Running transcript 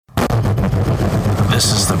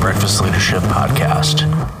This is the Breakfast Leadership Podcast.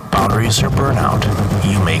 Boundaries or burnout?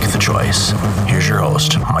 You make the choice. Here's your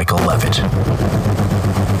host, Michael Levitt.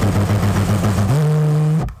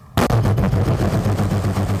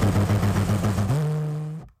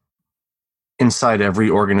 Inside every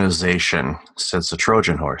organization sits a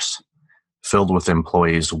Trojan horse, filled with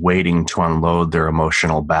employees waiting to unload their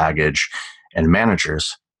emotional baggage and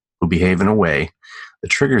managers who behave in a way that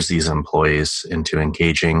triggers these employees into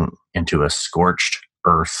engaging into a scorched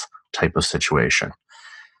earth type of situation.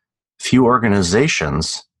 Few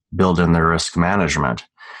organizations build in their risk management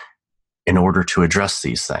in order to address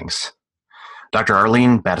these things. Dr.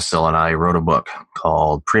 Arlene Battisil and I wrote a book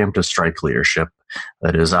called Preemptive Strike Leadership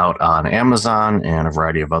that is out on Amazon and a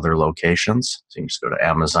variety of other locations. So you can just go to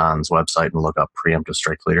Amazon's website and look up Preemptive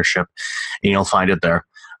Strike Leadership, and you'll find it there.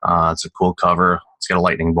 It's a cool cover. It's got a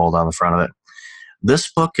lightning bolt on the front of it.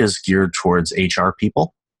 This book is geared towards HR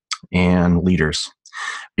people and leaders,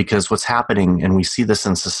 because what's happening, and we see this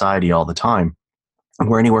in society all the time,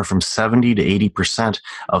 where anywhere from 70 to 80%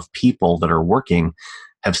 of people that are working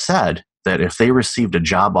have said that if they received a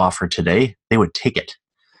job offer today, they would take it.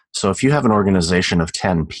 So if you have an organization of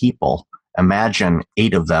 10 people, imagine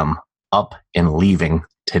 8 of them up and leaving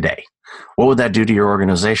today. What would that do to your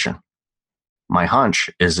organization? My hunch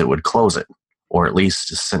is it would close it, or at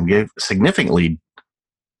least significantly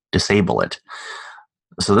disable it.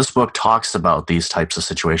 So this book talks about these types of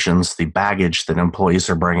situations, the baggage that employees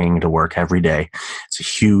are bringing to work every day. It's a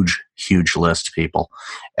huge, huge list, people,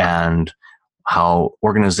 and how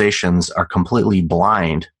organizations are completely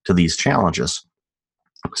blind to these challenges.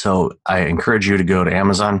 So I encourage you to go to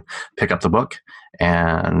Amazon, pick up the book,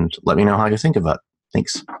 and let me know how you think of it.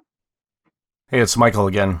 Thanks. Hey, it's Michael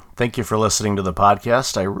again. Thank you for listening to the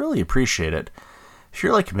podcast. I really appreciate it. If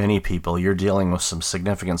you're like many people, you're dealing with some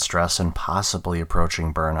significant stress and possibly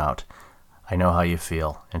approaching burnout. I know how you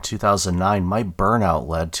feel. In 2009, my burnout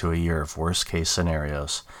led to a year of worst-case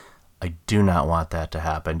scenarios. I do not want that to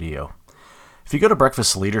happen to you. If you go to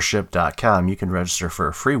breakfastleadership.com, you can register for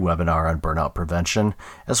a free webinar on burnout prevention,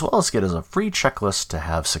 as well as get a free checklist to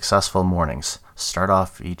have successful mornings. Start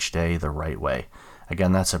off each day the right way.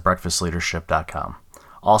 Again, that's at breakfastleadership.com.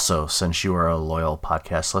 Also, since you are a loyal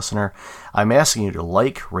podcast listener, I'm asking you to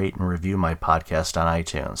like, rate, and review my podcast on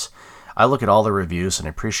iTunes. I look at all the reviews and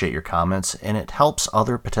appreciate your comments, and it helps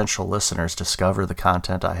other potential listeners discover the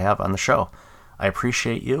content I have on the show. I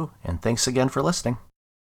appreciate you, and thanks again for listening.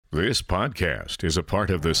 This podcast is a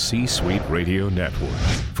part of the C-Suite Radio Network.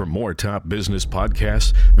 For more top business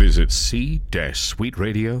podcasts, visit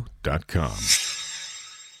c-suiteradio.com.